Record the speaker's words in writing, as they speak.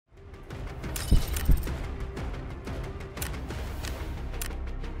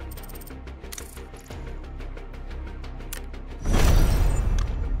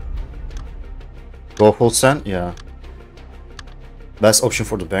Go full send? Yeah. Best option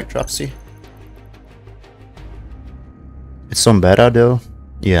for the backdrop, see? It's on beta though.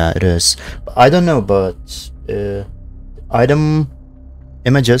 Yeah, it is. I don't know, but item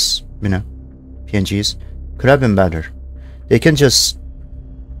images, you know, PNGs, could have been better. They can just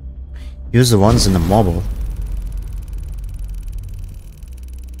use the ones in the mobile.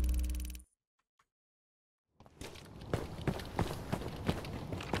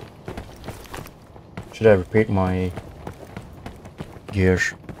 Should I repeat my gear?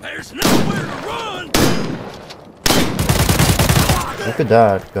 There's nowhere to run. Look at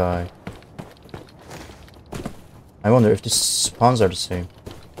that guy. I wonder if the spawns are the same.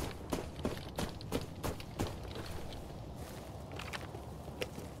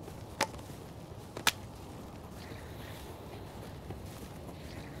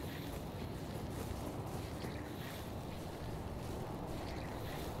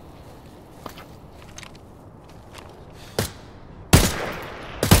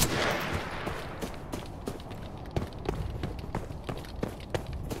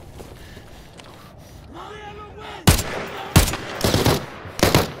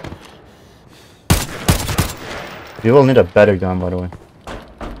 You will need a better gun, by the way.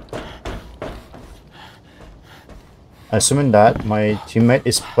 Assuming that my teammate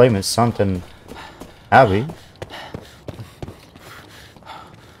is playing with something heavy,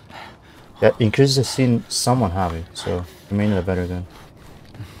 that increases seeing someone heavy, so you may need a better gun.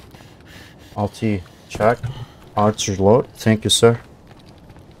 Alt check, archer load. Thank you, sir.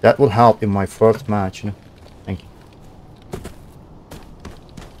 That will help in my first match, you know. Thank you.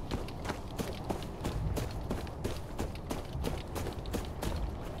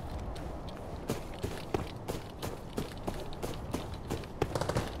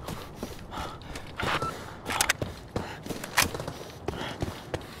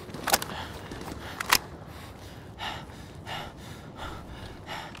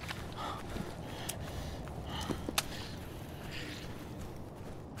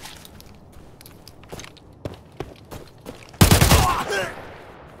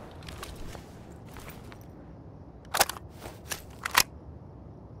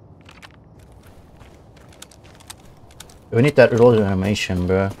 We need that reload animation,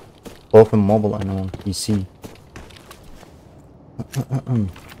 bro. Both on mobile and on PC.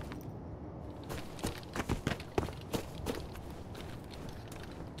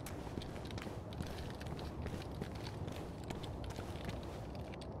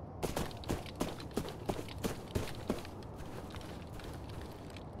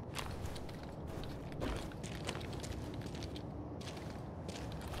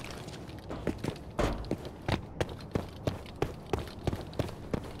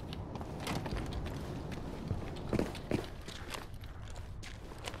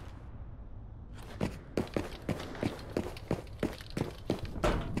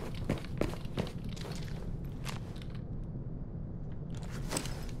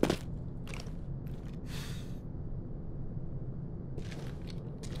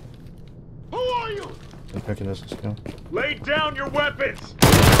 Lay down your weapons!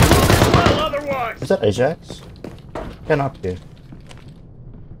 Well, otherwise! Is that Ajax? Cannot be. Is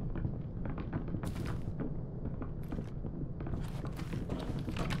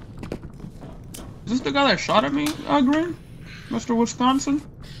this the guy that shot at me, Grin? Mr. Wisconsin?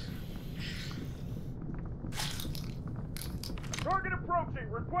 Target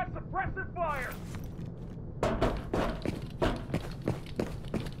approaching! Request suppressive fire!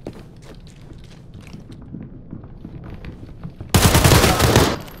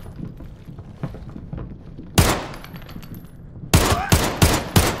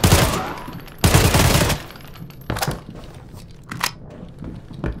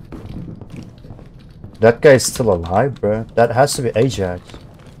 That guy is still alive, bro. That has to be Ajax.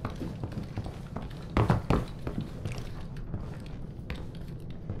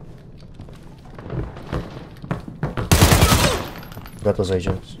 That was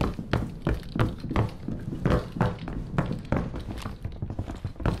Ajax.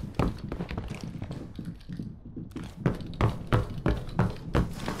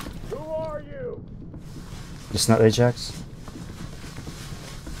 Who are you? It's not Ajax.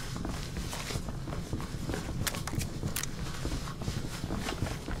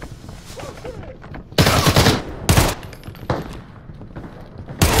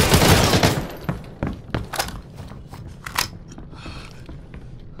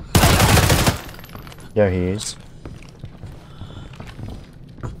 There he is.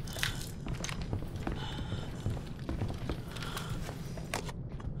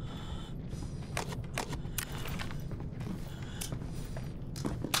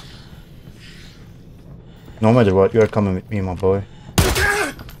 No matter what, you are coming with me, my boy.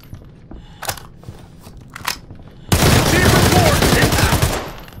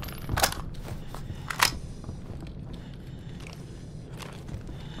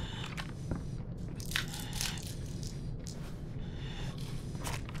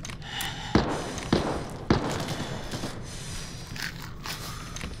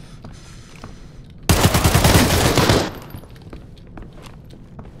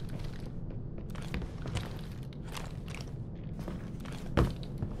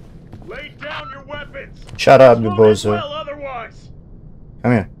 Lay down your weapons. Shut up, you Won't end bozo. well otherwise.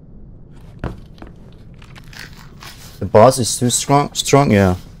 Come here. The boss is too strong? Strong?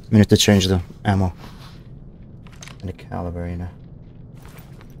 Yeah. We need to change the ammo. And the caliber, you know.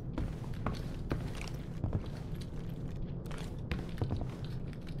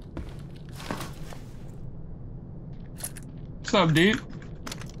 What's up, dude?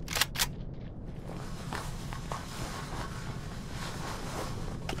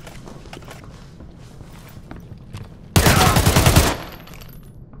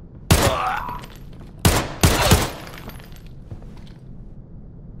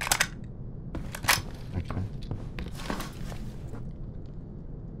 Okay.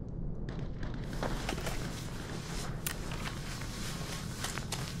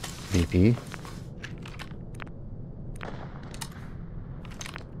 BP.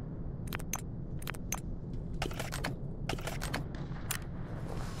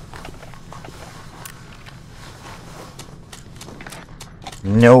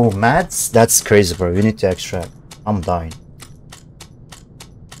 No mats? That's crazy, bro. We need to extract. I'm dying.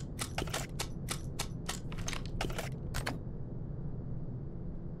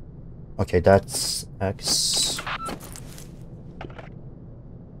 Okay, that's X.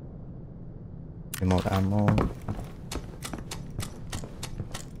 Remote ammo.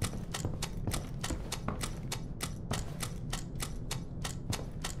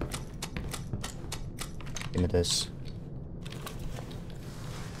 Give me this.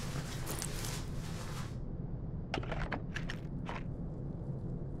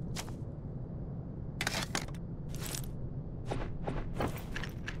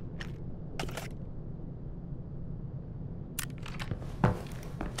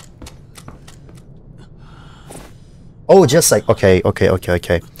 Oh, just like, okay.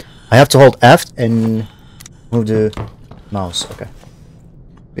 I have to hold F and move the mouse. Okay.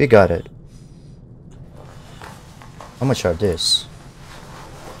 We got it. How much are this?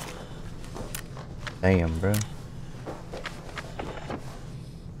 Damn, bro.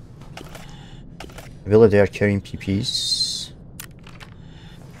 I believe they are carrying PPs.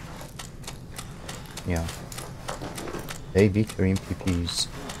 Yeah. They be carrying PPs.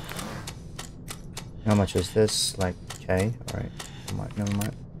 How much is this? Like, K? Alright. Never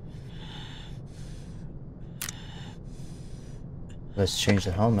mind. Let's change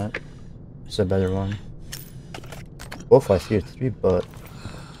the helmet. It's a better one. Both I fear 3, but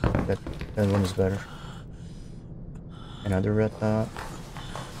that one is better. Another red dot.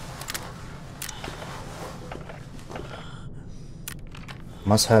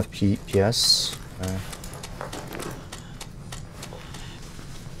 Must have PS.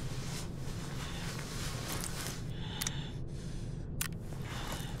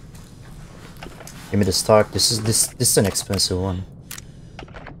 Give me the stock. This is an expensive one.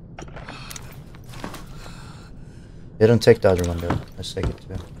 They don't take the other one though. Let's take it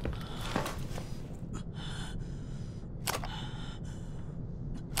too.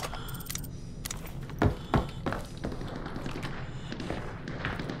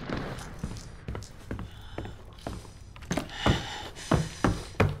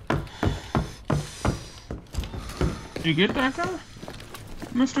 Did you get that guy,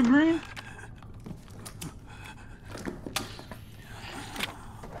 Mr. Green?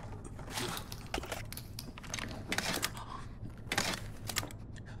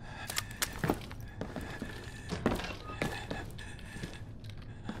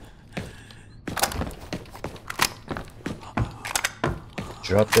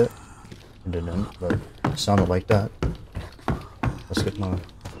 Dropped it. It didn't, but it sounded like that. Let's get more.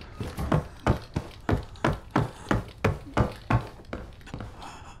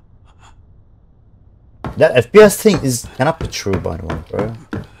 That FPS thing is cannot be true, by the way, bro.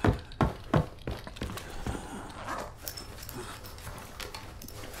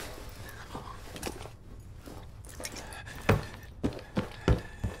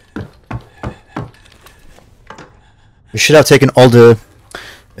 We should have taken all the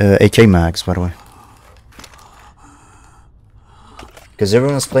AK mags, by the way. Because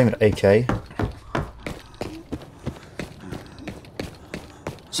everyone's playing with AK.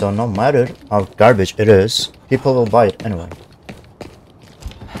 So no matter how garbage it is, people will buy it anyway.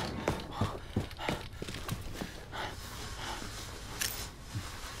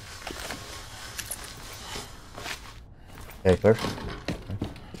 Paper.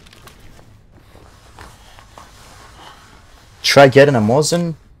 Try getting a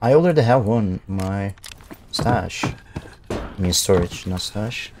Mosin. I already have one in my stash. I mean storage, not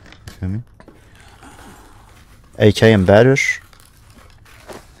stash. You feel me? AK and better.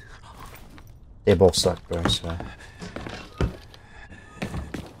 They both suck, bro, so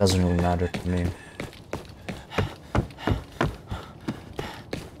doesn't really matter to me.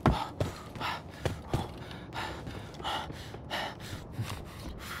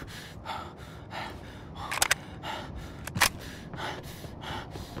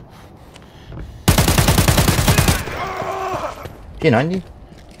 P90?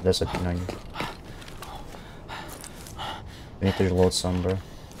 That's a P90. We need to reload some, bro.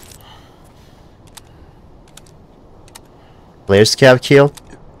 Player scav kill?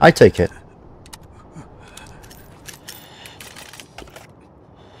 I take it.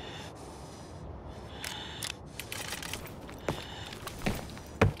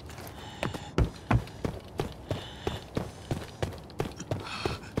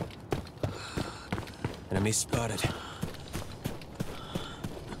 Enemy spotted.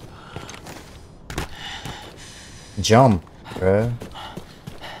 Jump, bro.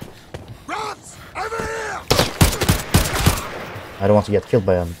 Rats! Over here! I don't want to get killed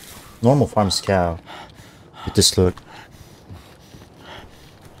by a normal farm scav with this loot.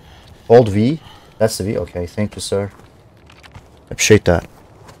 Hold V. That's the V. Okay, thank you, sir. Appreciate that.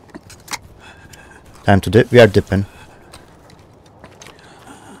 Time to dip. We are dipping.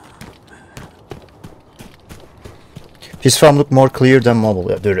 His farm look more clear than mobile.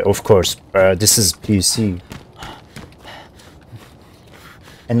 Yeah, dude, of course. This is PC.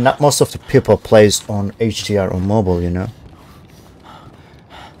 And not most of the people plays on HDR on mobile, you know.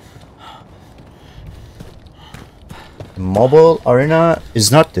 The mobile arena is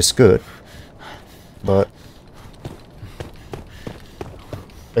not this good, but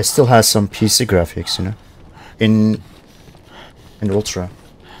it still has some PC graphics, you know, in Ultra.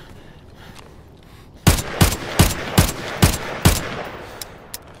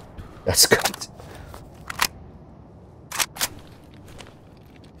 That's good.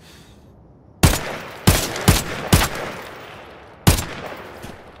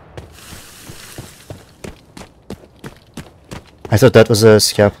 I thought that was a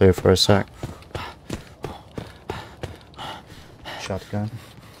scout player for a sec. Shotgun.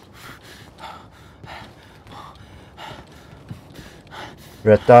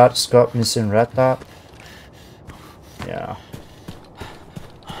 Red dot, Scott missing red dot. Yeah.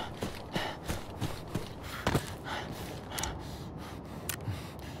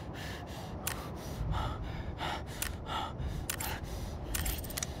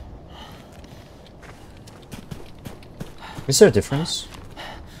 Is there a difference?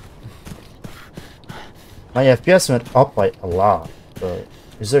 My FPS went up by a lot, but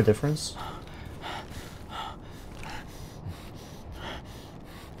is there a difference?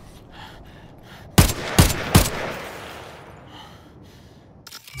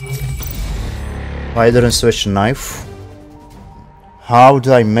 Why didn't switch knife? How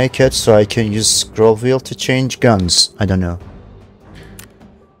do I make it so I can use scroll wheel to change guns? I don't know.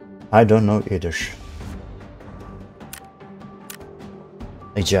 I don't know either.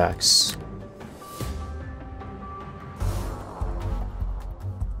 Ajax.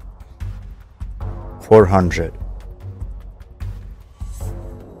 $400.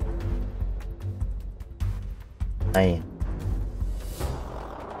 Dang.